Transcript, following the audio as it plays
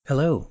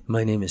Hello,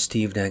 my name is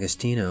Steve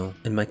D'Agostino,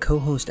 and my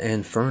co-host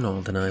Ann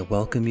Fernald and I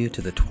welcome you to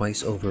the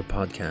Twice Over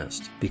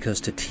podcast, because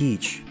to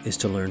teach is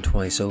to learn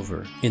twice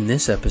over. In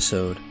this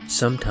episode,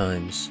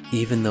 sometimes,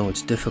 even though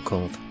it's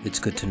difficult, it's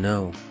good to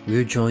know,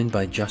 we're joined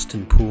by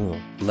Justin Poole,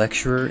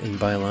 lecturer in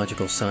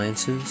biological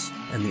sciences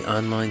and the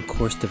online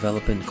course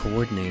development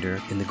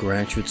coordinator in the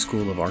Graduate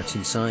School of Arts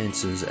and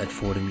Sciences at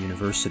Fordham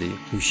University,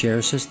 who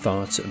shares his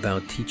thoughts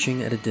about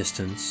teaching at a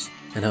distance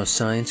and how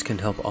science can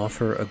help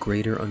offer a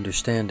greater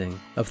understanding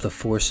of the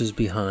forces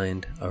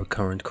behind our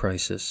current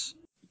crisis.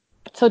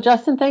 So,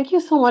 Justin, thank you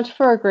so much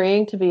for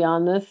agreeing to be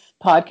on this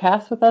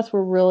podcast with us.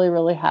 We're really,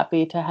 really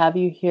happy to have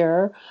you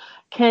here.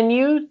 Can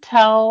you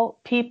tell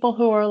people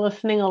who are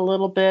listening a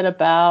little bit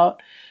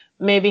about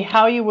maybe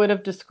how you would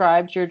have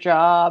described your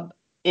job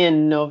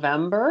in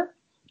November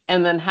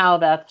and then how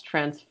that's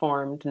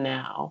transformed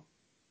now?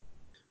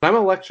 I'm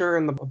a lecturer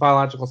in the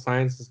biological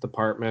sciences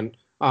department,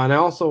 and I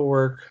also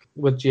work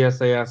with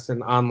GSAS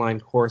in online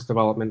course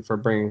development for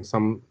bringing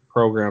some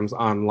programs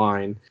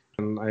online.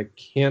 And I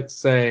can't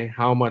say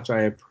how much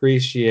I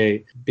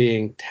appreciate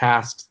being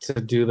tasked to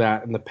do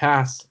that in the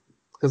past,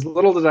 because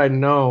little did I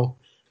know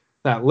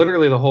that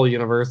literally the whole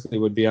university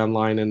would be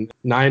online in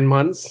 9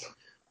 months.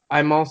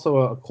 I'm also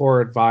a core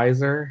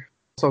advisor.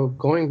 So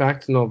going back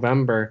to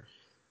November,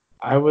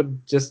 I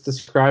would just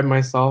describe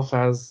myself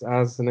as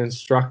an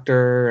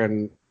instructor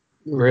and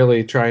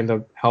really trying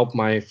to help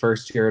my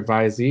first year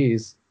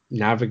advisees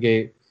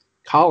navigate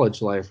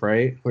college life,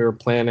 right? We were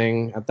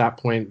planning at that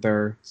point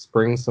their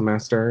spring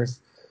semesters.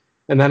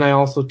 And then I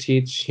also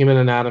teach human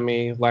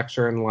anatomy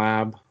lecture and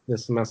lab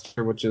this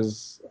semester, which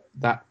is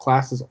that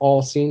class is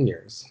all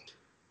seniors.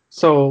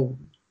 So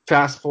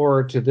fast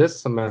forward to this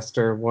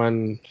semester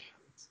when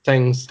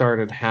things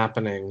started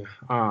happening.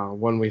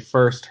 When we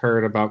first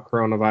heard about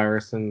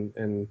coronavirus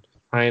in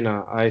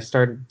China, I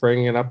started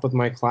bringing it up with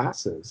my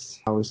classes.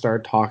 We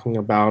started talking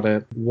about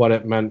it, what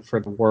it meant for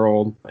the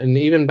world. And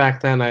even back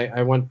then,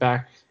 I went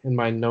back in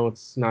my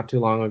notes not too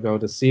long ago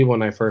to see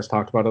when I first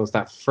talked about it. It was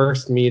that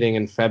first meeting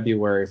in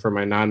February for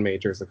my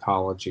non-majors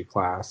ecology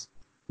class.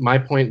 My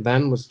point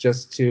then was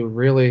just to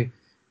really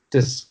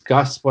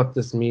discuss what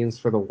this means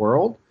for the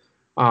world,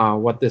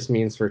 what this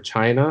means for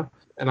China.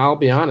 And I'll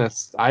be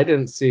honest, I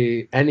didn't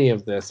see any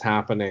of this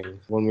happening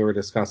when we were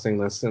discussing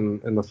this in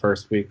the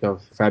first week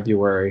of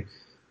February.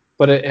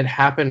 But it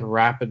happened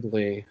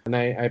rapidly, and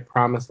I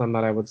promised them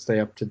that I would stay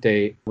up to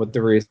date with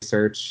the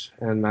research,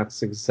 and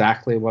that's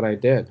exactly what I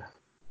did.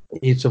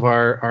 Each of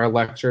our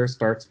lectures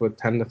starts with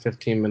 10 to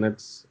 15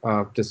 minutes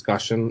of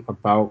discussion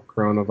about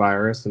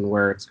coronavirus and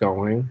where it's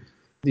going.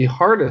 The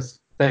hardest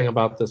thing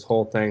about this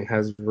whole thing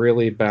has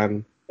really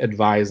been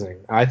advising.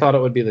 I thought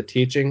it would be the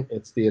teaching,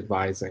 it's the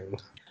advising.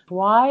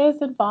 Why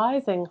is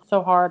advising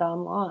so hard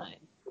online?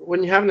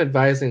 When you have an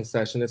advising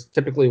session, it's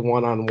typically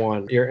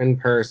one-on-one. You're in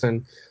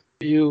person.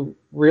 You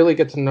really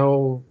get to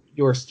know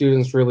your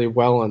students really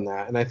well in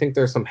that. And I think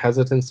there's some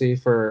hesitancy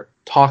for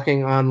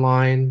talking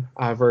online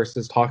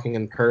versus talking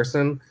in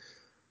person.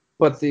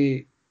 But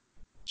the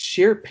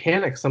sheer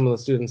panic some of the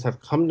students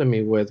have come to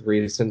me with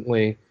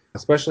recently,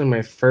 especially in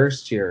my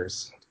first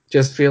years,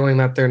 just feeling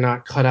that they're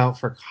not cut out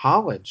for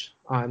college.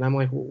 And I'm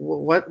like,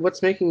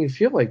 what's making you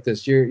feel like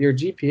this? Your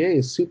GPA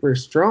is super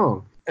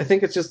strong. I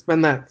think it's just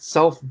been that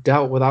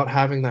self-doubt without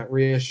having that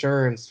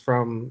reassurance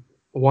from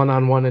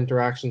one-on-one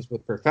interactions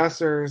with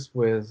professors,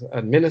 with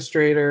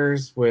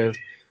administrators, with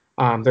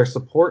their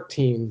support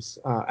teams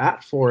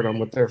at Fordham,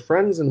 with their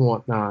friends and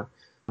whatnot,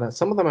 that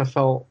some of them have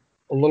felt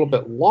a little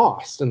bit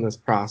lost in this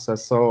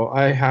process. So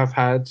I have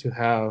had to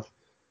have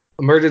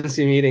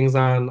emergency meetings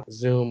on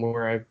Zoom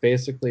where I've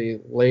basically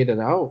laid it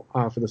out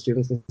for the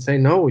students and say,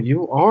 no,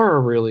 you are a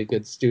really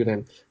good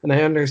student. And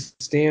I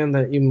understand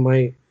that you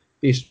might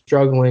be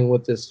struggling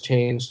with this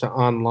change to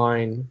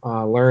online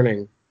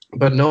learning,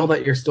 but know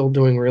that you're still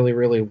doing really,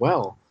 really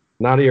well.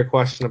 Now to your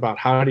question about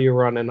how do you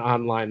run an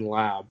online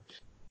lab.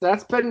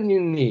 That's been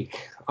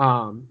unique.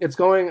 It's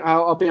going,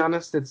 I'll be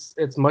honest,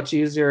 it's much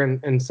easier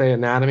in say,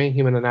 anatomy,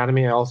 human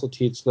anatomy. I also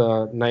teach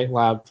the night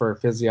lab for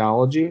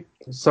physiology.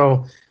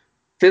 So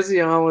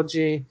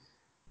physiology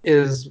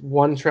is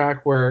one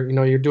track where,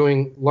 you're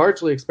doing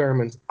largely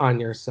experiments on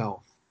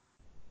yourself.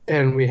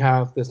 And we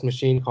have this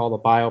machine called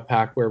a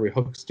BioPack where we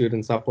hook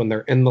students up when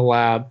they're in the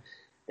lab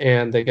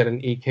and they get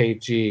an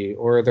EKG,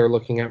 or they're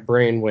looking at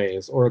brain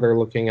waves, or they're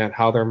looking at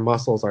how their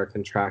muscles are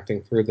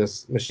contracting through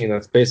this machine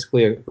that's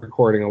basically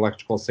recording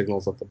electrical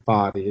signals of the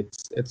body.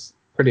 It's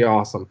pretty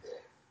awesome.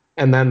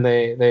 And then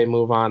they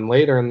move on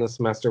later in the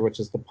semester, which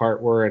is the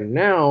part we're in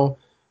now,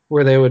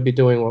 where they would be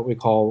doing what we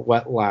call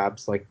wet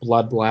labs, like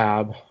blood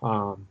lab.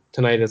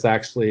 Tonight is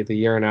actually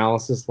the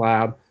urinalysis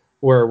lab,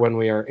 where when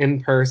we are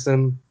in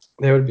person,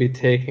 they would be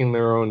taking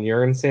their own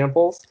urine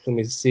samples, and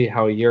we see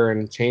how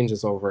urine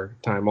changes over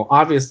time. Well,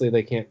 obviously,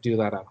 they can't do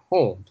that at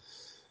home.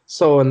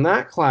 So in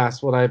that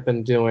class, what I've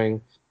been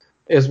doing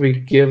is we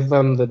give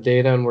them the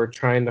data, and we're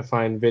trying to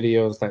find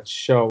videos that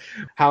show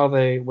how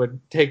they would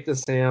take the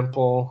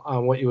sample,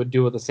 what you would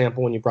do with the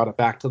sample when you brought it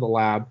back to the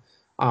lab.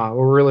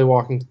 We're really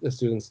walking the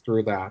students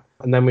through that.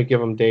 And then we give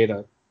them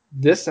data.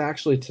 this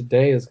actually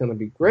today is going to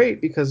be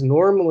great because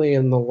normally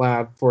in the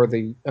lab for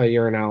the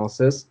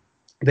urinalysis,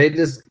 they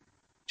just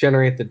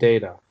generate the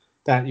data.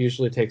 That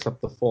usually takes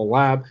up the full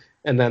lab,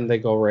 and then they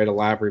go write a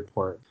lab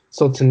report.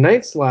 So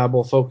tonight's lab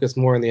will focus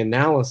more on the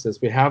analysis.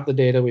 We have the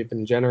data, we've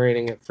been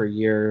generating it for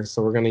years,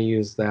 so we're going to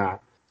use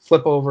that.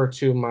 Flip over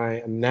to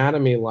my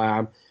anatomy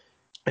lab,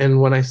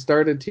 and when I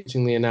started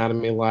teaching the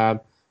anatomy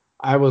lab,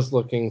 I was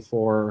looking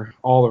for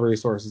all the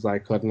resources I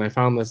could, and I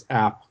found this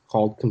app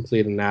called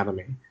Complete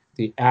Anatomy.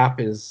 The app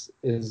is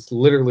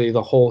literally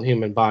the whole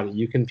human body.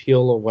 You can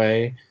peel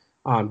away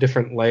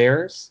different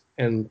layers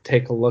and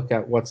take a look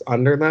at what's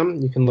under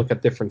them. You can look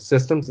at different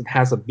systems. It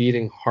has a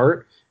beating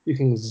heart. You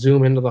can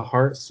zoom into the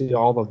heart, see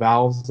all the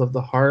valves of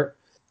the heart.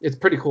 It's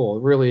pretty cool.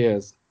 It really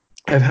is.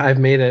 I've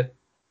made it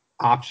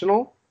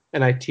optional,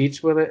 and I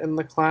teach with it in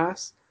the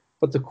class.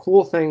 But the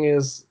cool thing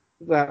is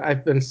that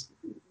I've been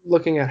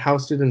looking at how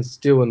students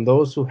do, and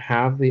those who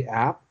have the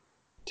app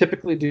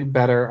typically do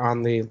better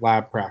on the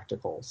lab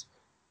practicals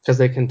because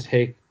they can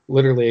take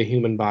literally a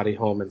human body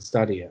home and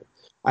study it.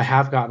 I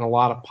have gotten a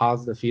lot of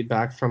positive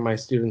feedback from my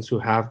students who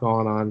have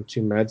gone on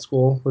to med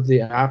school with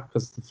the app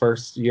because the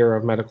first year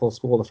of medical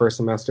school, the first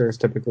semester is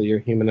typically your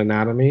human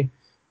anatomy.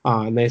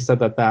 And they said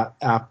that that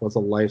app was a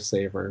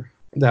lifesaver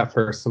that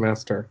first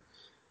semester.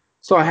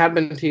 So I had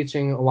been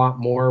teaching a lot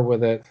more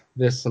with it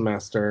this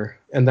semester.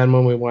 And then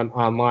when we went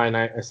online,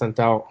 I sent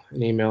out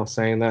an email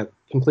saying that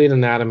Complete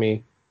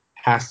Anatomy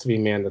has to be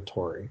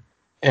mandatory.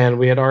 And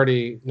we had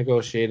already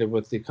negotiated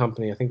with the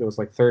company. I think it was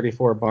like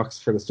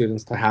 $34 for the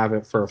students to have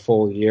it for a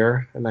full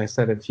year. And I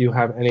said, if you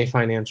have any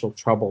financial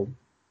trouble,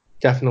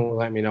 definitely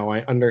let me know.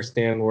 I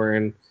understand we're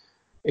in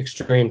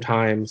extreme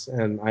times,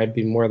 and I'd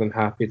be more than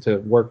happy to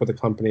work with a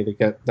company to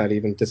get that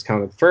even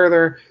discounted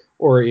further,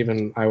 or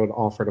even I would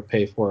offer to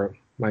pay for it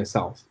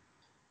myself.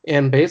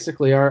 And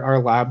basically, our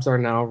labs are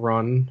now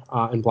run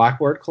in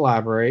Blackboard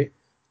Collaborate.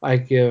 I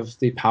give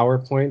the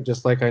PowerPoint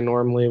just like I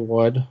normally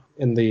would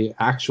in the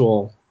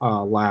actual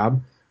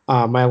lab.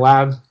 My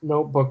lab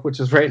notebook, which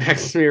is right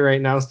next to me right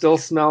now, still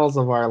smells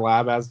of our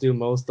lab, as do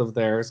most of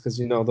theirs, because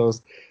you know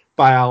those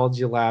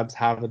biology labs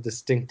have a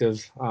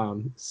distinctive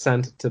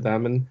scent to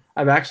them. And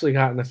I've actually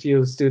gotten a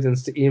few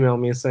students to email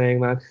me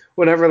saying that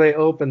whenever they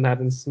open that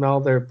and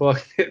smell their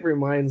book, it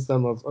reminds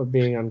them of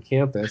being on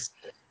campus.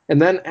 And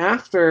then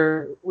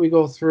after we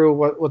go through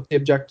what the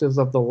objectives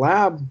of the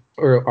lab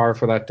are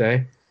for that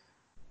day,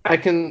 I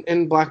can,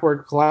 in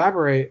Blackboard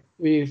Collaborate,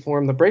 we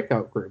form the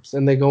breakout groups,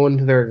 and they go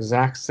into their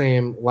exact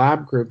same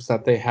lab groups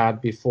that they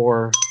had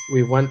before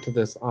we went to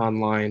this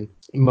online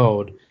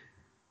mode.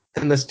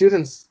 And the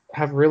students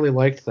have really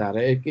liked that.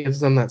 It gives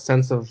them that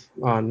sense of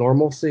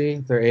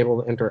normalcy. They're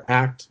able to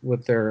interact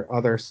with their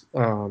other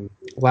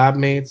lab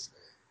mates,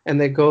 and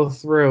they go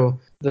through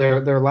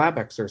their lab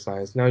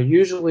exercise. Now,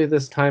 usually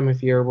this time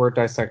of year, we're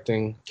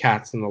dissecting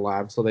cats in the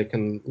lab so they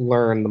can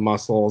learn the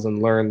muscles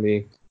and learn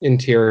the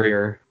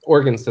interior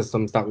organ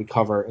systems that we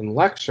cover in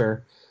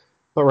lecture.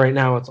 But right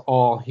now, it's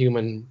all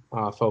human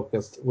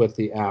focused with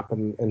the app,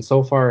 and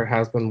so far it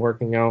has been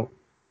working out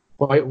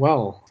quite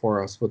well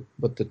for us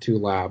with the two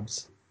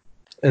labs.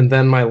 And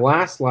then my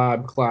last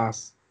lab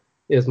class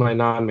is my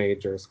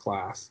non-majors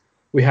class.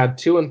 We had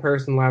 2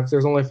 in-person labs.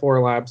 There's only 4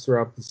 labs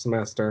throughout the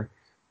semester.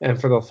 And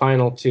for the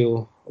final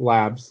 2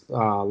 labs,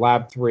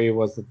 lab 3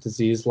 was the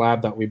disease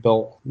lab that we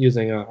built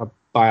using a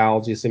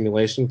biology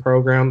simulation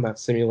program that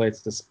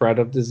simulates the spread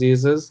of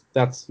diseases.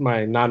 That's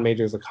my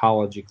non-majors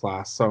ecology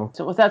class. So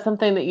was that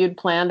something that you'd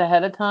planned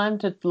ahead of time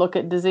to look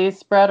at disease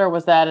spread, or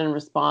was that in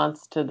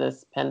response to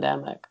this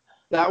pandemic?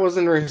 that was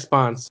in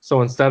response.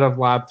 So instead of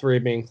Lab 3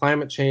 being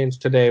climate change,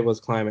 today was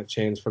climate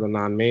change for the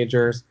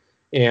non-majors.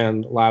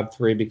 And Lab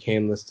 3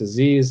 became this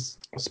disease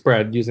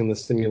spread using the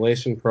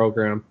simulation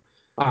program.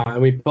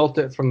 And we built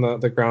it from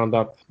the ground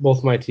up.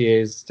 Both my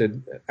TAs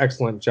did an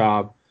excellent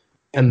job.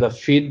 And the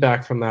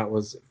feedback from that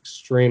was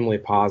extremely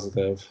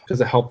positive because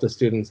it helped the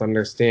students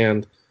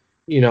understand,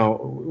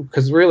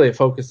 because really it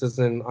focuses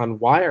in on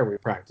why are we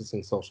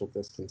practicing social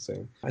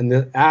distancing. And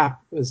the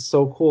app is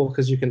so cool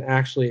because you can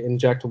actually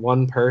inject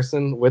one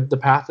person with the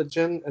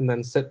pathogen and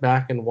then sit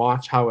back and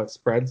watch how it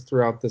spreads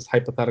throughout this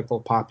hypothetical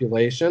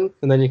population.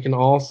 And then you can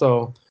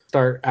also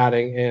start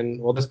adding in,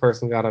 well, this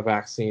person got a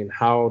vaccine.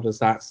 How does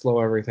that slow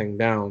everything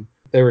down?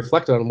 They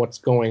reflected on what's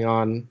going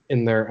on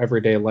in their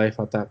everyday life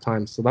at that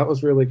time. So that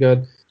was really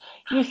good.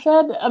 You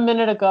said a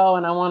minute ago,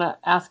 and I want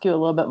to ask you a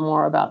little bit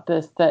more about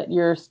this, that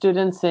your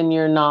students in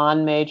your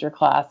non-major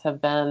class have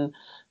been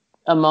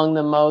among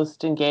the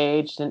most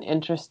engaged and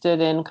interested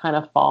in kind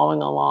of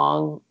following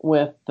along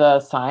with the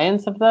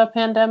science of the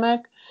pandemic.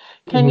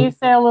 Can you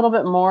say a little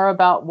bit more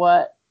about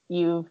what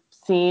you've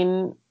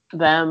seen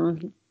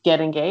them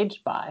get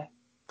engaged by?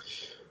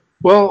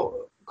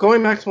 Well,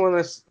 going back to when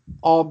this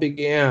all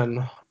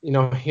began,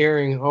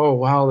 hearing, oh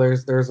wow,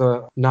 there's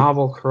a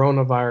novel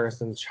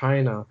coronavirus in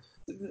China.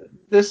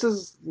 This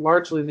is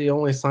largely the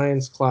only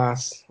science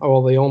class,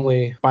 well, the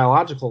only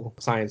biological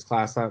science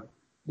class that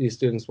these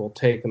students will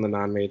take in the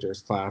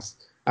non-majors class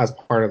as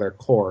part of their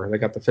core. They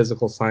got the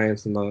physical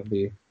science and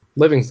the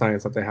living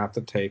science that they have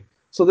to take.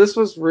 So this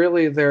was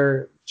really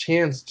their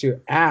chance to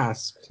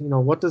ask,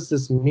 what does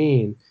this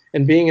mean?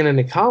 And being in an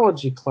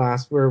ecology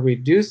class where we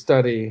do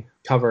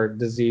cover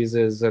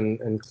diseases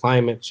and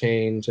climate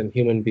change and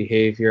human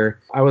behavior,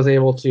 I was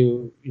able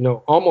to,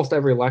 almost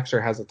every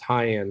lecture has a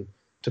tie-in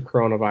to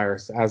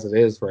coronavirus as it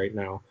is right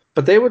now.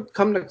 But they would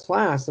come to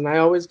class, and I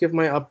always give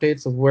my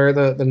updates of where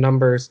the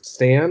numbers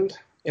stand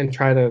and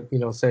try to,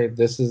 say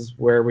this is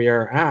where we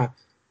are at.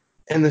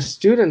 And the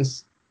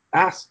students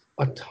asked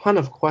a ton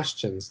of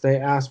questions. They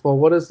asked, well,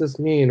 what does this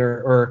mean?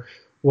 Or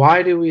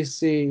why do we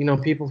see,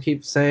 people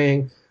keep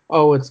saying,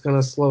 oh, it's going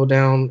to slow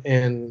down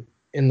in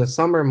the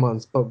summer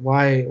months, but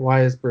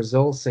why is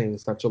Brazil seeing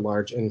such a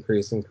large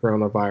increase in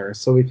coronavirus?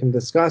 So we can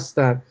discuss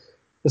that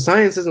the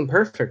science isn't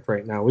perfect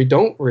right now. We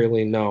don't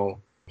really know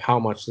how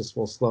much this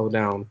will slow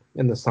down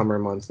in the summer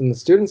months. And the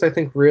students, I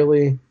think,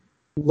 really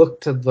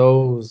look to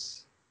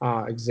those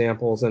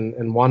examples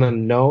and want to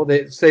know.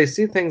 They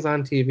see things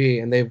on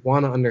TV and they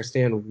want to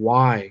understand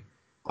why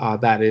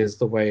that is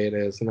the way it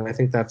is. And I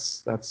think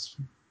that's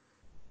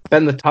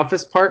been the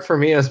toughest part for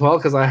me as well,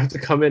 because I have to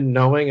come in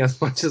knowing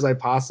as much as I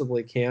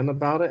possibly can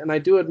about it. And I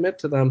do admit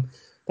to them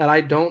that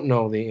I don't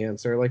know the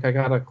answer. Like, I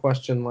got a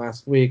question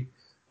last week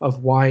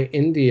of why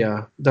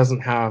India doesn't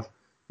have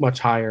much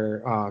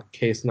higher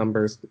case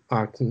numbers,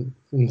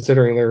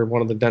 considering they're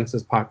one of the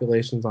densest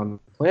populations on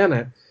the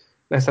planet.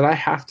 And I said, I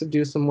have to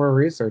do some more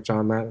research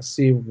on that to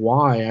see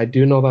why. I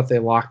do know that they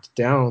locked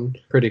down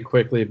pretty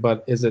quickly,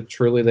 but is it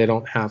truly they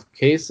don't have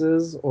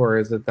cases, or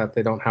is it that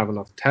they don't have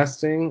enough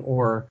testing,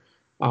 or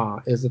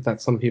is it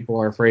that some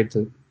people are afraid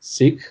to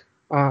seek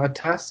a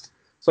test?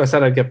 So I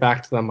said I'd get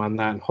back to them on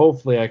that, and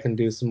hopefully I can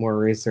do some more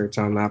research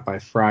on that by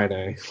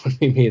Friday when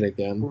we meet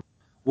again.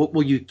 What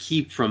will you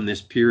keep from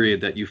this period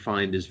that you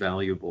find is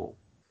valuable?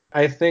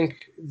 I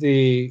think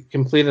the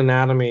complete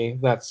anatomy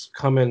that's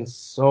come in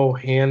so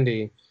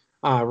handy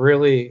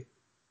really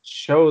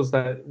shows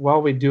that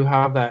while we do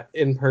have that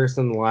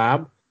in-person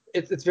lab,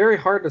 it's very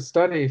hard to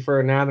study for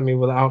anatomy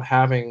without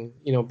having,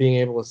 being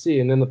able to see.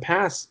 And in the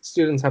past,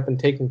 students have been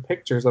taking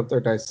pictures of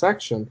their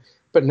dissection,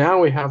 but now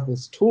we have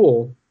this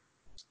tool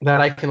that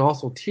I can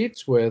also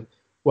teach with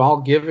while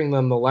giving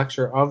them the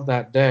lecture of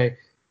that day,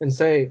 and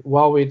say,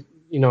 while we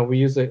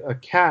use a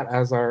cat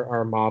as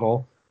our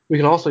model, we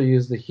can also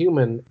use the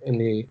human in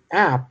the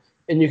app,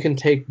 and you can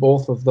take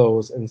both of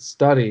those and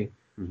study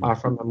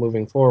from them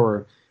moving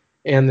forward.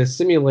 And the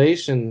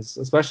simulations,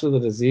 especially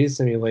the disease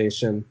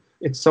simulation,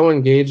 it's so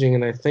engaging.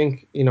 And I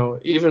think,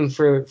 even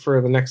for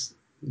the next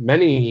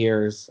many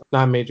years,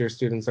 non-major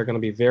students are going to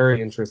be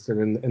very interested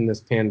in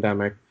this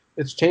pandemic.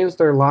 It's changed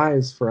their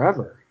lives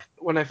forever.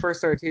 When I first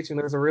started teaching,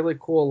 there was a really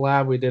cool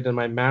lab we did in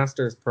my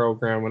master's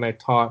program when I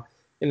taught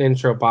an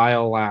intro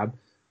bio lab.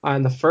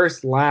 And the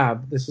first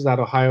lab, this was at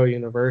Ohio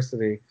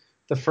University,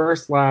 the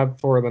first lab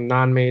for the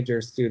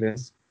non-major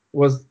students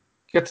was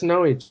get to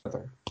know each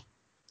other.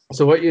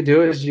 So what you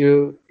do is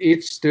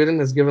each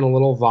student is given a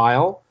little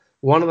vial.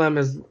 One of them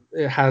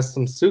it has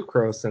some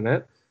sucrose in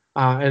it,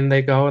 and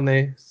they go and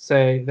they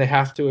say they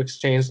have to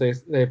exchange.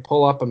 They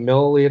pull up a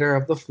milliliter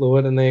of the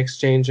fluid and they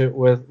exchange it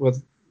with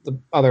the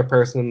other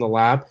person in the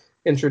lab,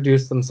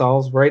 introduce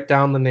themselves, write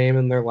down the name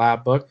in their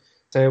lab book,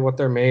 say what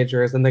their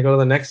major is, and they go to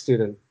the next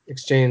student,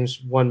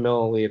 exchange 1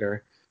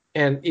 milliliter.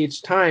 And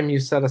each time you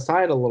set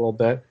aside a little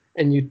bit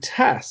and you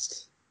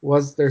test,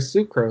 was there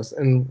sucrose?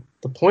 And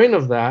the point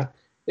of that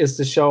is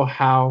to show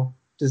how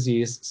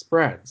disease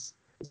spreads.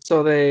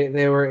 So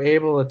they were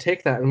able to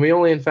take that, and we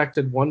only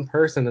infected one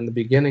person in the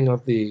beginning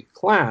of the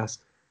class,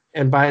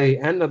 and by the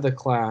end of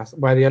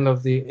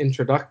the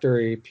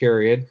introductory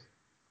period,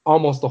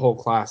 almost the whole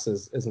class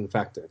is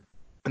infected.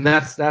 And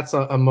that's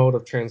a mode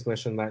of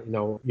transmission that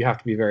you have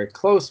to be very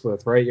close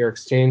with, right? You're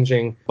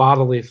exchanging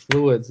bodily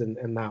fluids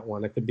in that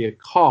one. It could be a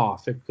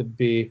cough, it could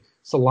be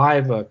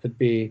saliva, it could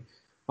be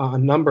a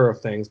number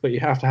of things, but you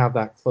have to have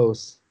that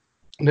close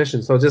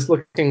mission. So just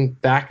looking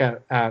back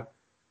at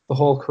the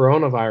whole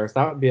coronavirus,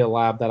 that would be a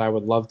lab that I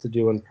would love to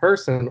do in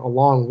person,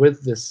 along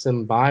with this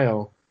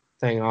SymBio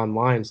thing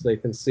online, so they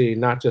can see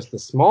not just the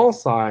small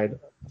side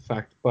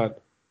effect,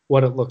 but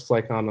what it looks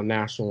like on a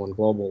national and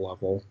global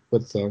level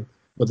with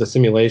the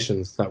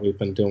simulations that we've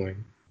been doing.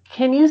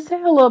 Can you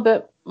say a little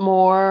bit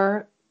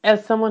more,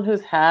 as someone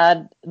who's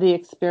had the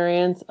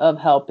experience of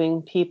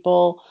helping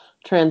people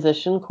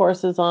transition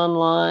courses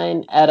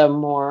online at a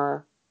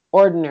more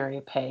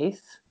ordinary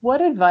pace?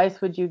 What advice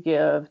would you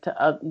give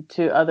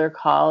to other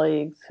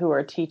colleagues who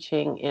are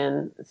teaching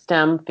in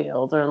STEM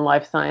fields or in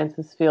life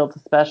sciences fields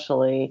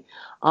especially,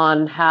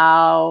 on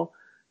how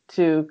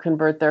to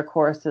convert their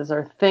courses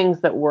or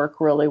things that work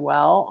really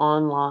well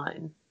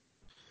online?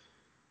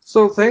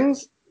 So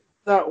things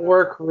that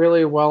work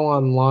really well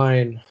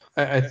online,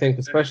 I think,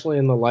 especially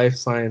in the life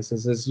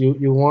sciences, is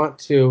you want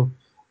to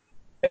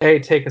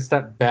take a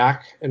step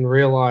back and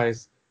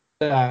realize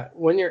that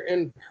when you're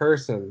in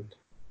person,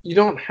 you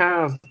don't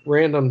have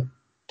random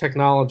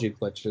technology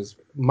glitches.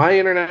 My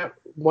internet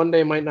one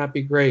day might not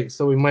be great,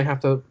 so we might have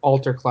to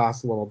alter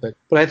class a little bit.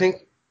 But I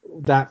think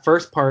that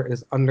first part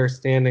is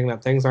understanding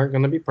that things aren't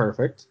going to be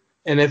perfect.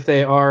 And if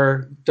they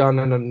are done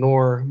at a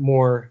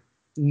more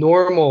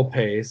normal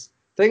pace,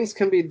 things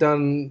can be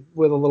done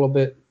with a little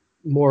bit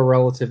more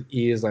relative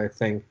ease, I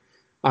think.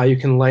 You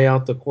can lay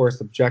out the course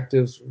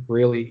objectives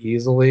really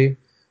easily.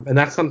 And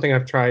that's something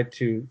I've tried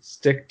to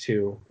stick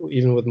to,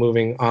 even with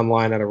moving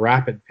online at a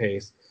rapid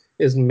pace,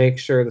 is make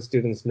sure the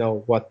students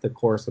know what the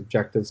course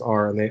objectives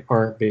are and they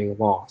aren't being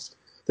lost.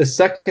 The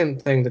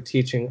second thing to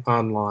teaching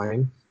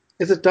online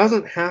is it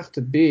doesn't have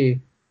to be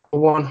a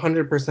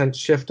 100%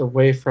 shift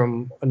away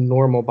from a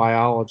normal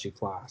biology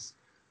class.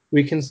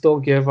 We can still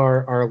give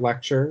our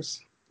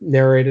lectures,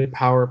 narrated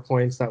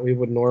PowerPoints that we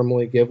would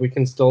normally give. We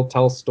can still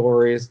tell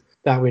stories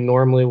that we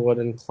normally would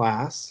in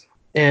class.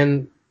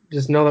 And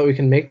just know that we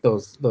can make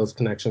those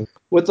connections.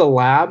 With the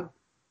lab,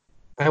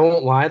 I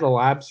won't lie, the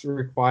labs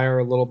require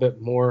a little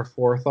bit more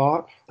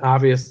forethought,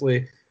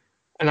 obviously.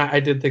 And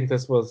I did think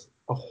this was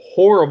a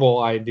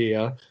horrible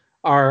idea.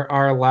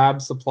 Our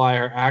lab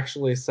supplier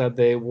actually said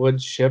they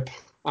would ship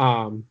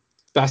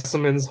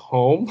specimens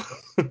home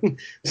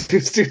to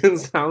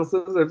students'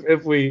 houses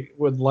if we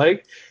would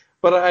like.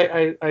 But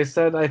I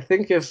said I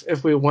think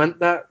if we went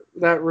that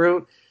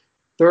route,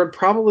 there would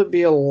probably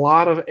be a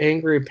lot of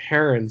angry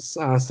parents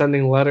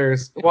sending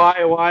letters.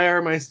 Why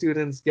are my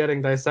students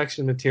getting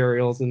dissection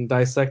materials and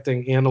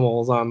dissecting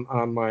animals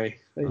on my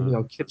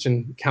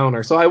kitchen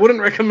counter? So I wouldn't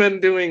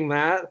recommend doing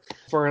that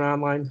for an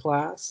online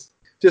class.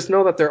 Just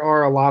know that there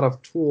are a lot of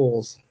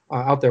tools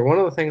out there. One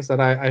of the things that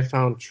I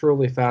found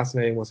truly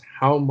fascinating was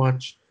how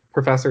much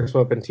professors who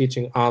have been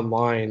teaching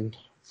online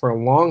for a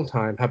long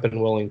time have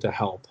been willing to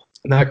help.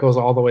 And that goes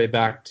all the way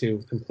back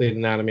to Complete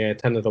Anatomy. I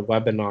attended a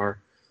webinar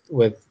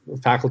with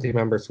faculty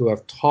members who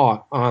have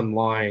taught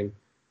online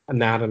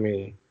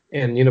anatomy,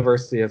 and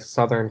University of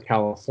Southern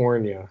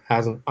California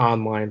has an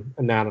online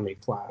anatomy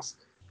class.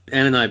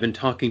 Ann and I have been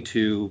talking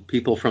to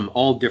people from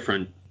all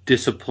different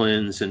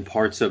disciplines and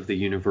parts of the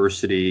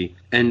university,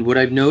 and what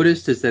I've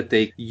noticed is that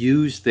they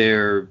use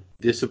their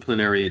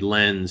disciplinary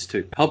lens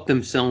to help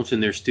themselves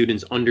and their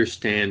students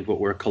understand what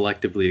we're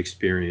collectively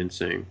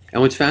experiencing.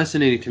 And what's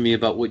fascinating to me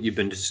about what you've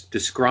been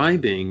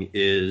describing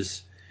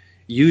is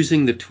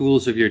using the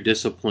tools of your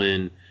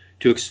discipline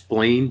to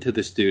explain to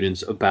the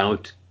students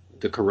about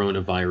the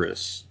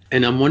coronavirus.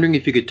 And I'm wondering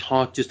if you could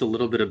talk just a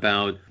little bit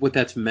about what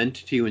that's meant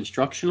to you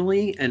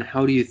instructionally, and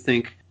how do you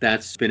think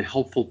that's been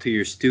helpful to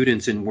your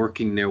students in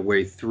working their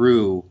way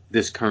through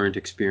this current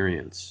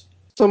experience?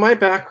 So my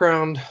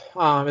background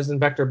is in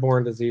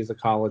vector-borne disease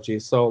ecology.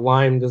 So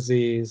Lyme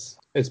disease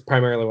is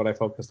primarily what I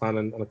focused on,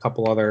 and a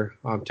couple other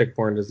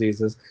tick-borne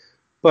diseases.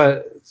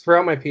 But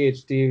throughout my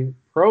PhD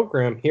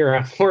program here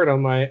at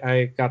Fordham,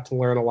 I got to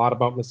learn a lot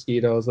about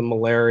mosquitoes and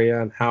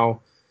malaria and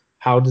how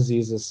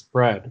diseases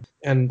spread.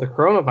 And the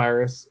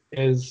coronavirus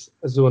is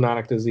a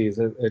zoonotic disease.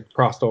 It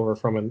crossed over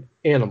from an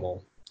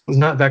animal. It's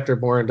not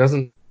vector-borne. It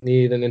doesn't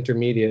need an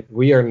intermediate.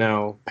 We are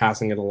now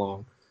passing it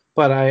along.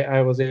 But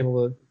I was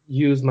able to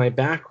use my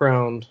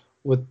background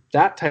with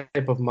that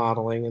type of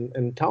modeling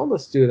and tell the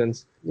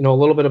students, a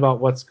little bit about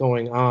what's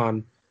going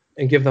on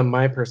and give them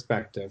my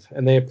perspective.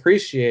 And they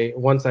appreciate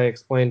once I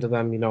explain to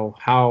them,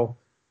 how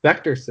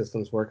vector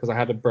systems work, because I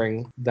had to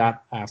bring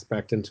that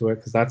aspect into it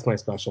because that's my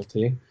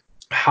specialty.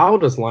 How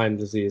does Lyme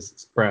disease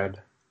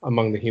spread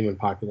among the human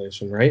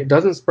population, right? It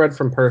doesn't spread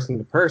from person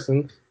to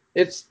person.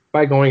 It's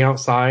by going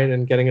outside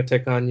and getting a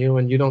tick on you,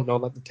 and you don't know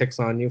that the tick's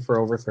on you for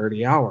over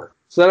 30 hours.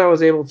 So then I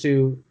was able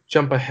to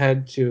jump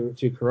ahead to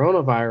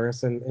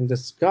coronavirus and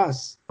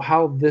discuss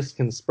how this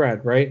can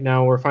spread, right?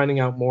 Now we're finding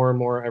out more and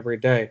more every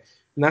day.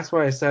 And that's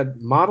why I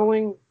said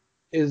modeling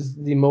is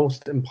the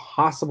most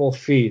impossible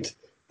feat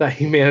that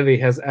humanity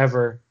has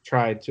ever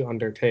tried to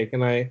undertake.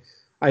 And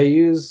I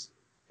use,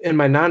 in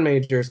my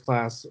non-majors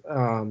class,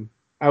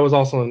 I was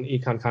also in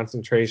econ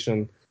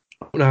concentration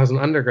when I was an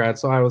undergrad,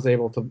 so I was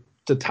able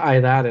to tie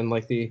that in,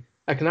 like the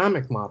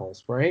economic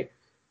models, right?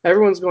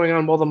 Everyone's going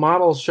on, well, the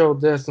models showed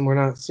this and we're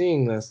not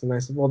seeing this. And I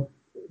said, well,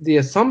 the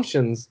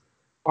assumptions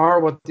are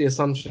what the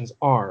assumptions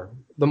are.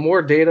 The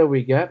more data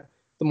we get,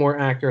 the more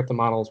accurate the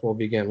models will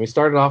begin. We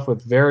started off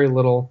with very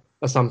little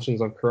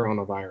assumptions of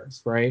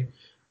coronavirus, right?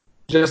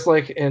 Just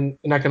like in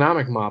an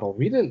economic model,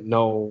 we didn't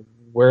know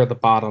where the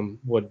bottom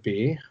would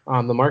be.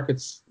 The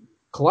markets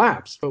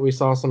collapsed, but we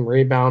saw some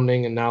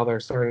rebounding, and now they're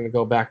starting to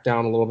go back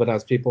down a little bit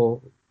as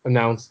people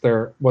announce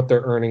what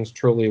their earnings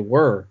truly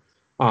were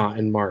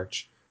in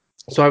March.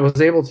 So I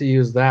was able to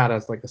use that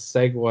as like a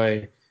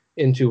segue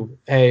into,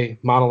 hey,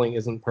 modeling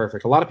isn't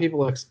perfect. A lot of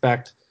people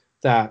expect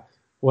that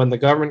when the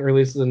government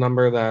releases a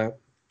number that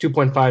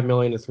 2.5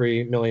 million to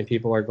 3 million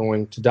people are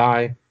going to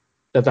die,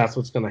 that's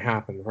what's going to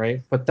happen,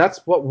 right? But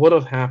that's what would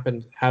have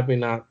happened had we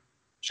not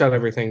shut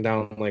everything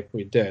down like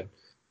we did.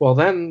 Well,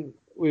 then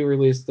we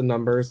released the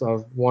numbers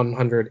of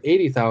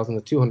 180,000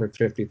 to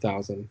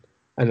 250,000.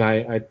 And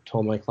I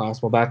told my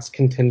class, well, that's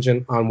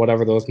contingent on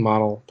whatever those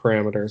model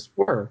parameters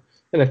were.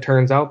 And it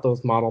turns out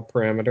those model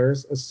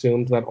parameters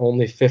assumed that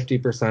only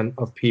 50%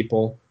 of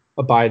people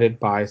abided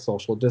by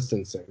social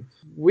distancing.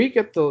 We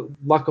get the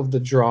luck of the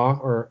draw,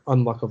 or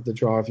unluck of the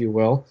draw, if you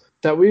will,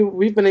 that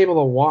we've been able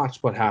to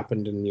watch what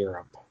happened in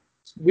Europe.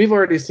 We've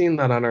already seen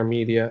that on our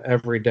media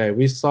every day.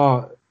 We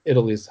saw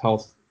Italy's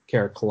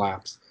healthcare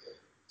collapse.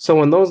 So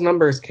when those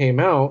numbers came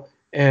out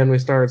and we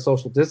started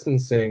social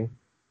distancing,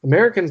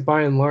 Americans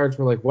by and large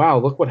were like, wow,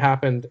 look what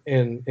happened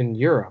in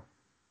Europe.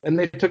 And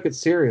they took it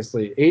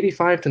seriously.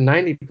 85 to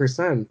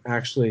 90%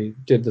 actually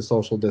did the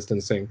social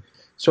distancing.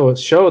 So it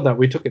showed that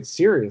we took it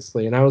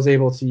seriously. And I was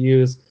able to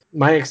use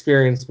my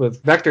experience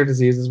with vector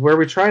diseases where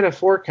we try to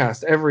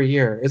forecast every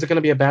year. Is it going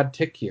to be a bad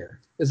tick year?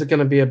 Is it going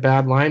to be a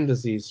bad Lyme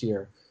disease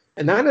year?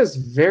 And that is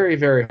very,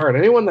 very hard.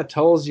 Anyone that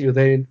tells you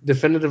they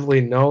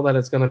definitively know that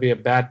it's going to be a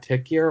bad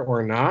tick year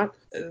or not,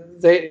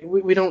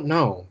 we don't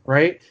know,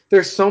 right?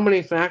 There's so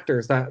many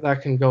factors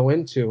that can go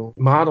into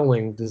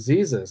modeling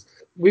diseases.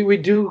 We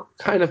do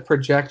kind of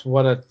project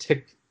what a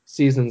tick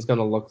season is going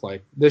to look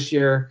like. This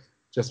year,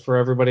 just for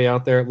everybody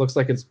out there, it looks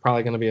like it's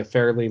probably going to be a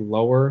fairly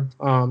lower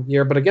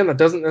year. But again, that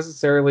doesn't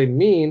necessarily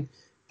mean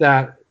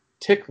that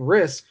tick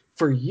risk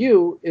for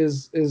you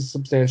is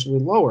substantially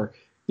lower.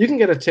 You can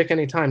get a tick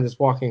anytime just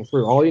walking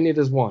through. All you need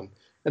is one.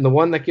 And the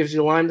one that gives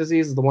you Lyme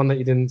disease is the one that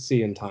you didn't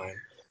see in time.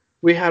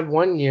 We had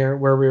one year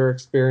where we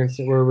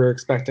were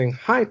expecting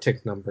high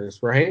tick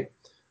numbers, right?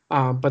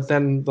 But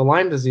then the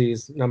Lyme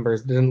disease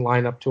numbers didn't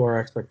line up to our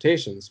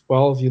expectations.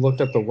 Well, if you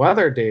looked at the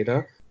weather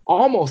data,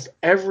 almost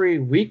every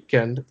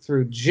weekend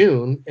through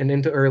June and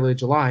into early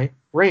July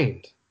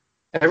rained.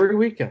 Every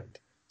weekend.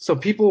 So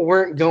people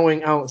weren't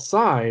going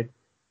outside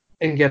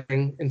and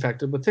getting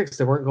infected with ticks.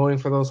 They weren't going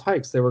for those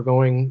hikes. They were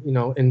going,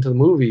 into the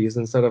movies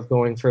instead of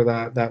going for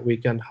that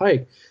weekend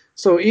hike.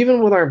 So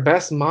even with our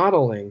best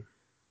modeling,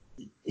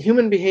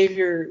 human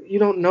behavior, you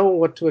don't know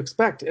what to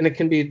expect. And it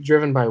can be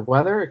driven by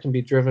weather, it can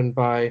be driven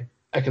by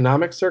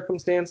economic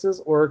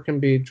circumstances, or it can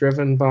be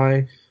driven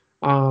by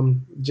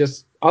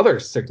just other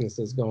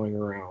sicknesses going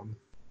around.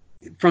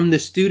 From the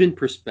student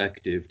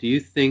perspective, do you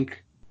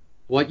think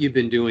what you've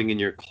been doing in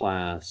your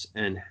class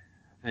and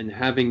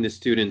having the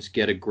students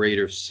get a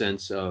greater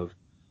sense of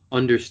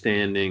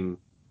understanding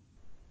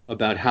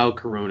about how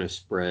corona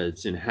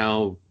spreads and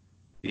how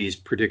these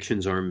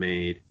predictions are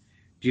made,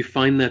 do you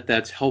find that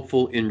that's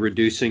helpful in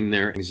reducing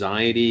their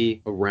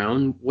anxiety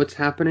around what's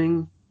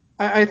happening?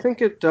 I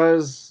think it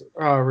does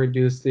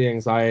reduce the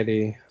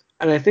anxiety.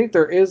 And I think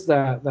there is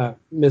that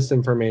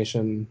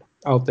misinformation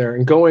out there,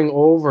 and going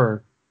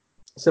over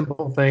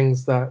simple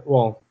things that,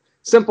 well,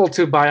 simple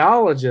to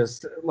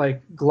biologists,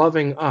 like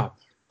gloving up.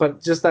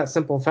 But just that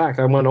simple fact,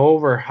 I went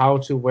over how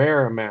to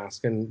wear a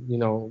mask. And,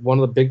 one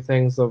of the big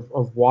things of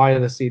why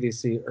the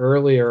CDC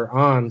earlier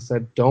on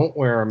said don't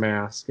wear a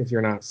mask if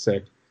you're not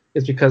sick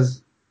is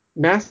because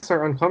masks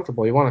are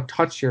uncomfortable. You want to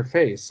touch your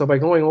face. So by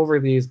going over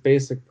these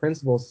basic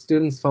principles,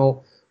 students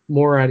felt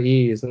more at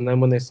ease. And then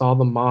when they saw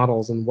the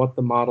models and what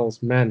the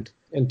models meant,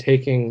 and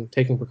taking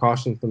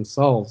precautions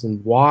themselves,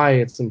 and why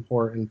it's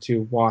important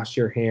to wash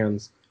your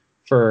hands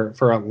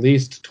for at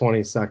least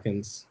 20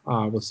 seconds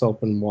with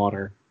soap and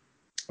water.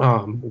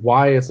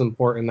 Why it's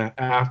important that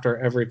after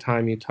every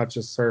time you touch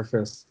a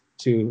surface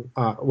to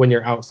when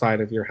you're outside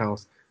of your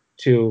house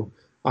to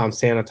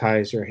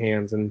sanitize your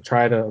hands and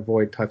try to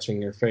avoid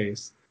touching your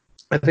face.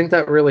 I think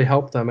that really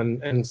helped them.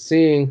 And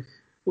seeing,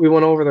 we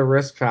went over the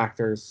risk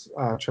factors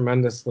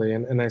tremendously.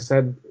 And I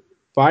said,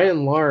 by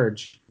and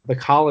large, the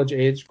college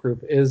age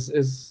group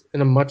is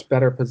in a much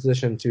better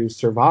position to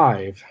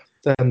survive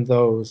than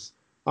those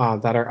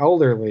that are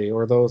elderly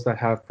or those that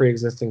have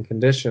pre-existing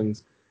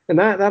conditions. And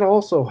that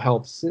also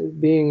helps,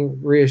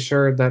 being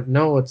reassured that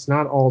no, it's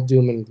not all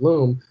doom and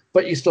gloom,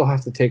 but you still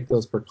have to take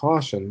those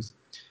precautions.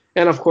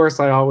 And of course,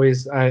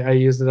 I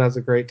use it as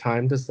a great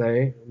time to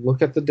say,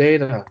 look at the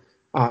data.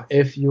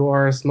 If you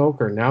are a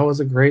smoker, now is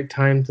a great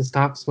time to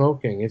stop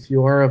smoking. If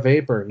you are a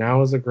vapor,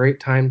 now is a great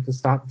time to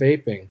stop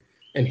vaping.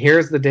 And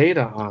here's the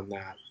data on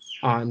that.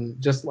 On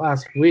just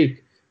last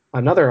week,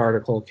 another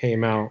article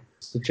came out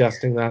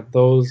suggesting that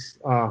those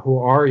who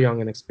are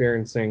young and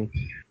experiencing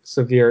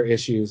severe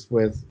issues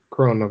with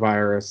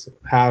coronavirus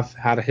have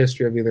had a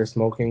history of either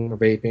smoking or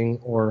vaping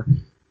or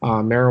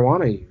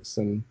marijuana use.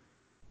 And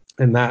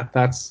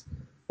that's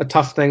a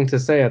tough thing to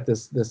say at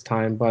this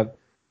time, but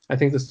I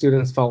think the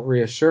students felt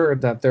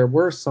reassured that there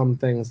were some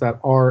things that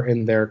are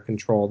in their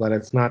control, that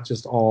it's not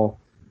just all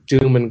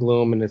doom and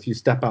gloom. And if you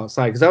step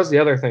outside, because that was the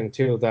other thing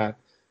too that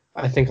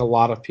I think a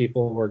lot of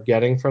people were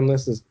getting from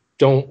this, is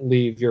don't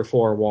leave your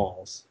four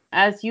walls.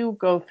 As you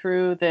go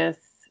through this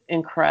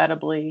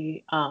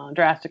incredibly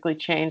drastically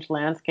changed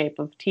landscape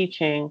of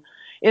teaching,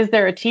 is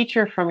there a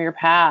teacher from your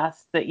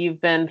past that you've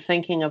been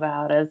thinking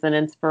about as an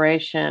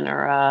inspiration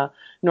or a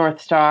North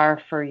Star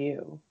for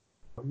you?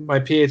 My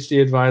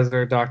PhD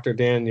advisor, Dr.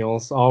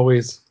 Daniels,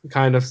 always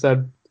kind of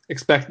said,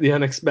 expect the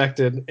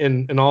unexpected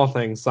in all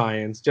things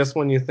science. Just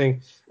when you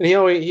think, and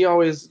he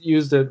always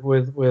used it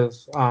with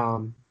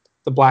the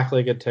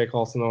black-legged tick,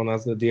 also known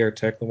as the deer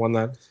tick, the one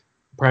that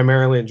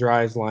primarily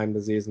drives Lyme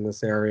disease in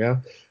this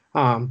area.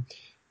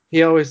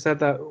 He always said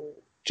that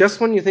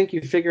just when you think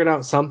you figured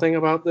out something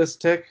about this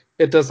tick,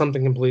 it does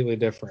something completely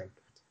different.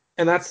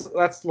 And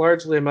that's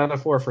largely a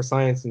metaphor for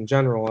science in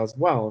general as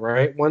well,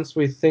 right? Once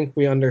we think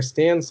we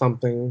understand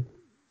something,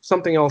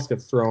 something else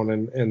gets thrown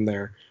in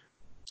there.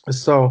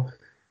 So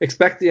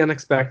expect the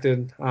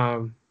unexpected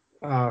from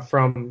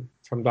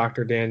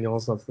Dr.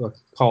 Daniels of the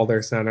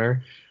Calder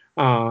Center.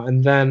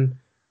 And then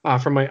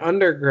from my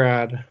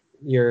undergrad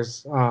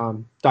years,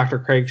 Dr.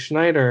 Craig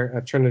Schneider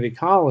at Trinity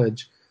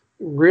College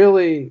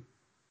really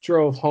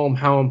drove home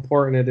how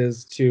important it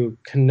is to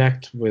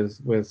connect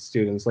with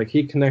students. Like,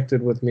 he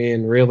connected with me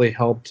and really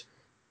helped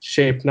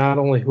shape not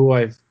only who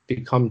I've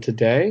become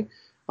today,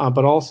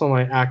 but also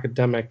my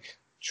academic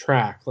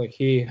track. Like,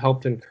 he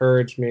helped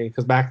encourage me,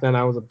 because back then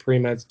I was a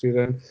pre-med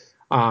student,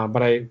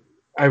 but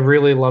I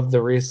really loved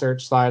the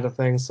research side of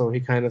things, so he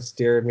kind of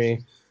steered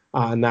me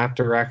in that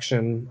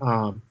direction.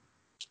 And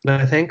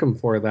I thank him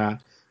for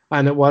that.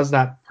 And it was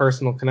that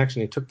personal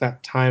connection. He took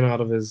that time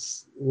out of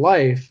his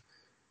life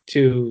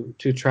to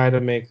try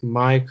to make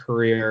my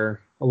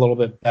career a little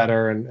bit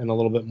better and a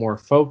little bit more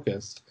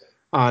focused.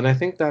 And I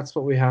think that's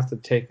what we have to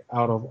take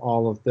out of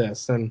all of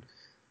this. And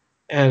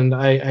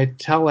I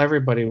tell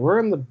everybody, we're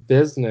in the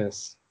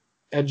business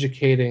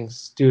educating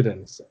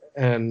students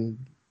and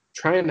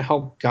trying to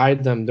help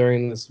guide them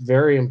during this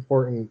very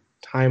important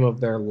time of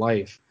their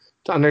life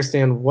to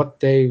understand what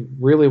they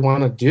really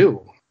want to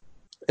do.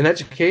 And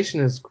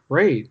education is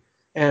great.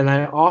 And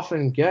I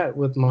often get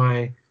with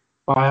my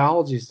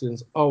biology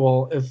students, oh,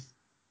 well, if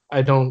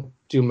I don't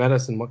do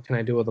medicine, what can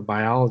I do with a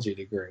biology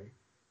degree?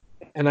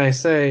 And I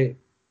say,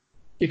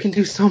 you can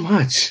do so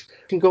much.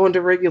 You can go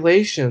into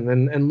regulation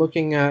and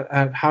looking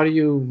at how do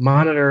you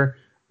monitor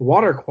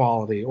water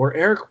quality or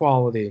air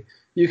quality.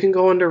 You can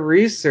go into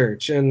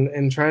research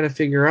and try to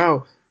figure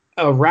out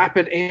a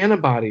rapid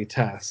antibody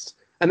test.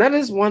 And that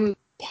is one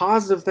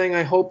positive thing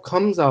I hope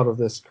comes out of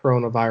this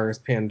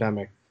coronavirus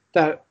pandemic,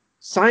 that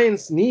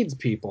science needs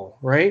people,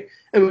 right?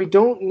 And we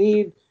don't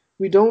need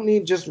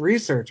just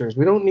researchers.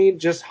 We don't need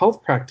just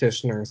health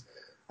practitioners.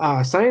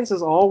 Science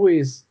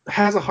always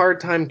has a hard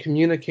time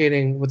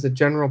communicating with the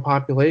general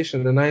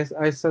population. And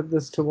I said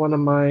this to one of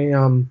my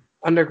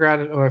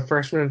undergrad or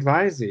freshman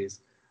advisees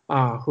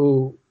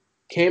who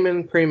came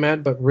in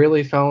pre-med but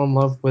really fell in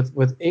love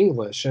with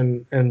English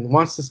and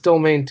wants to still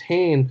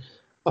maintain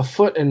a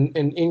foot in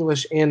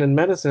English and in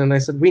medicine. And I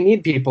said, we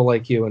need people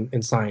like you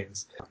in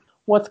science.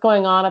 What's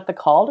going on at the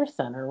Calder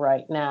Center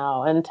right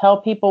now, and tell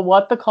people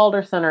what the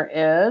Calder Center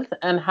is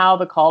and how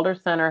the Calder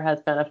Center has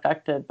been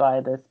affected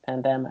by this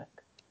pandemic.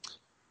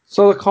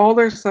 So the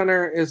Calder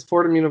Center is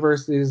Fordham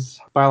University's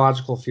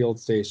biological field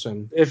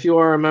station. If you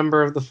are a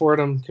member of the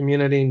Fordham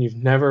community and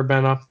you've never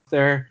been up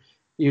there,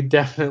 you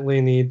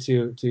definitely need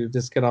to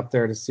just get up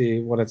there to see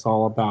what it's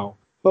all about.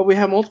 But we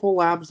have multiple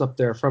labs up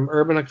there, from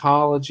urban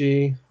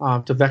ecology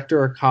to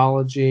vector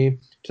ecology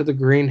to the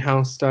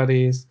greenhouse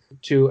studies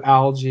to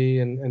algae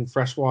and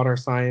freshwater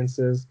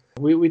sciences.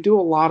 We do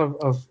a lot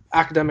of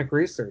academic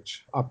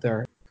research up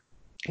there.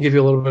 Give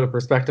you a little bit of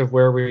perspective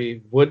where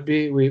we would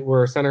be.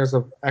 We're centers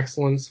of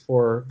excellence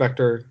for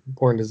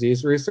vector-borne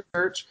disease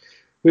research.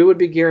 We would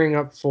be gearing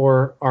up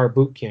for our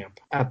boot camp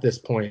at this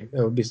point.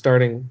 It would be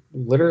starting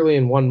literally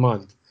in 1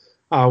 month,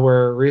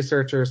 where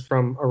researchers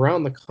from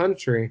around the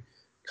country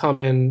come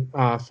in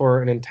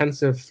for an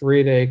intensive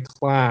 3-day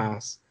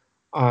class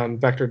on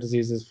vector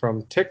diseases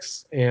from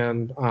ticks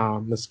and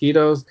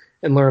mosquitoes,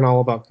 and learn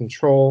all about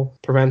control,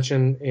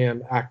 prevention,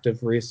 and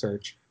active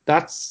research.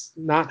 That's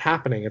not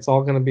happening. It's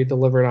all going to be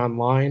delivered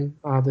online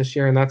this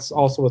year, and that's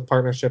also with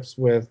partnerships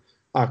with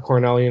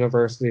Cornell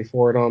University,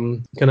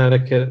 Fordham,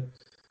 Connecticut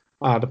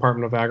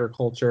Department of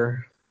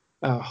Agriculture.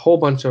 A whole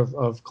bunch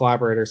of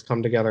collaborators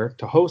come together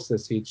to host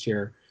this each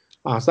year.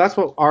 So that's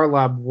what our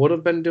lab would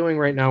have been doing.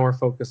 Right now, we're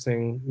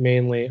focusing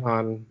mainly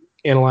on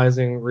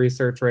analyzing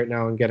research right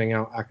now and getting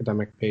out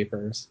academic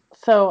papers.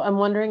 So I'm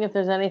wondering if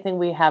there's anything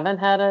we haven't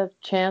had a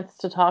chance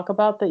to talk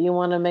about that you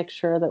want to make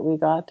sure that we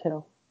got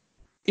to.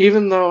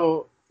 Even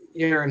though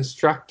your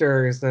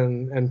instructors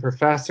and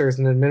professors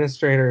and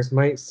administrators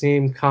might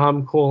seem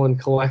calm, cool, and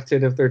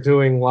collected if they're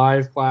doing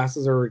live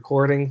classes or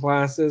recording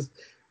classes,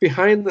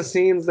 behind the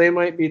scenes they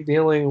might be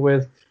dealing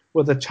with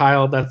a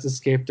child that's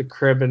escaped a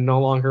crib and no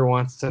longer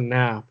wants to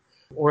nap.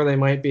 Or they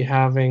might be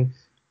having,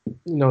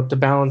 to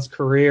balance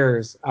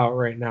careers out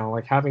right now.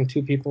 Like, having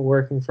 2 people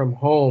working from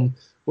home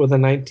with a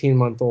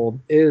 19-month-old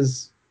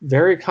is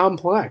very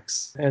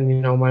complex.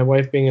 And, my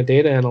wife being a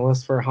data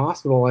analyst for a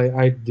hospital,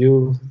 I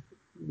do,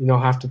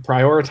 have to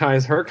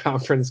prioritize her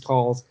conference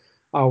calls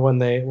when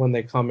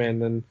they come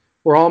in. And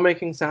we're all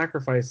making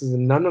sacrifices,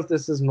 and none of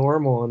this is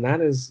normal, and that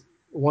is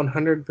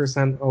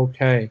 100%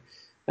 okay.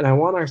 And I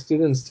want our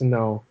students to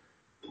know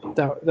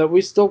that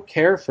we still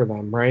care for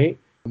them, right?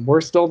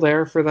 We're still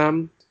there for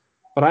them.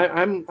 But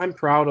I'm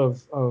proud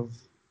of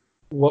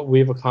what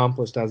we've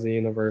accomplished as a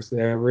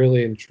university. I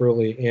really and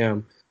truly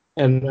am.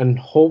 And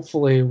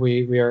hopefully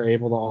we are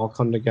able to all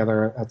come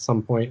together at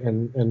some point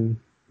and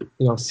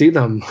see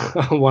them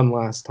one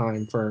last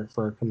time for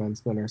a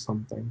commencement or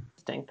something.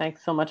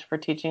 Thanks so much for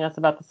teaching us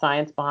about the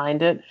science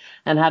behind it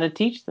and how to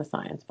teach the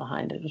science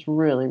behind it. It was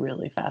really,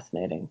 really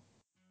fascinating.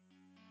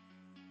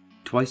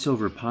 Twice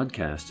Over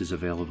Podcast is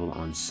available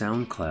on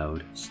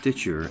SoundCloud,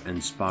 Stitcher, and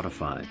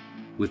Spotify.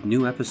 with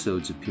new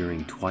episodes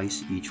appearing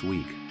twice each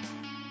week.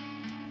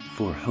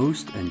 For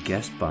host and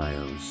guest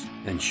bios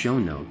and show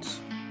notes,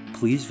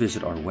 please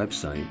visit our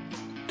website,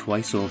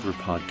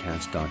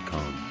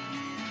 twiceoverpodcast.com.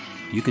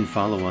 You can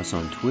follow us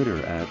on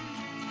Twitter at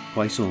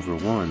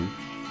twiceover1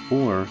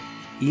 or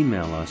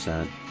email us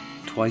at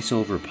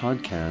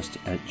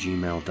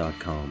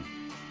twiceoverpodcast@gmail.com.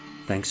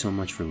 Thanks so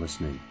much for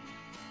listening.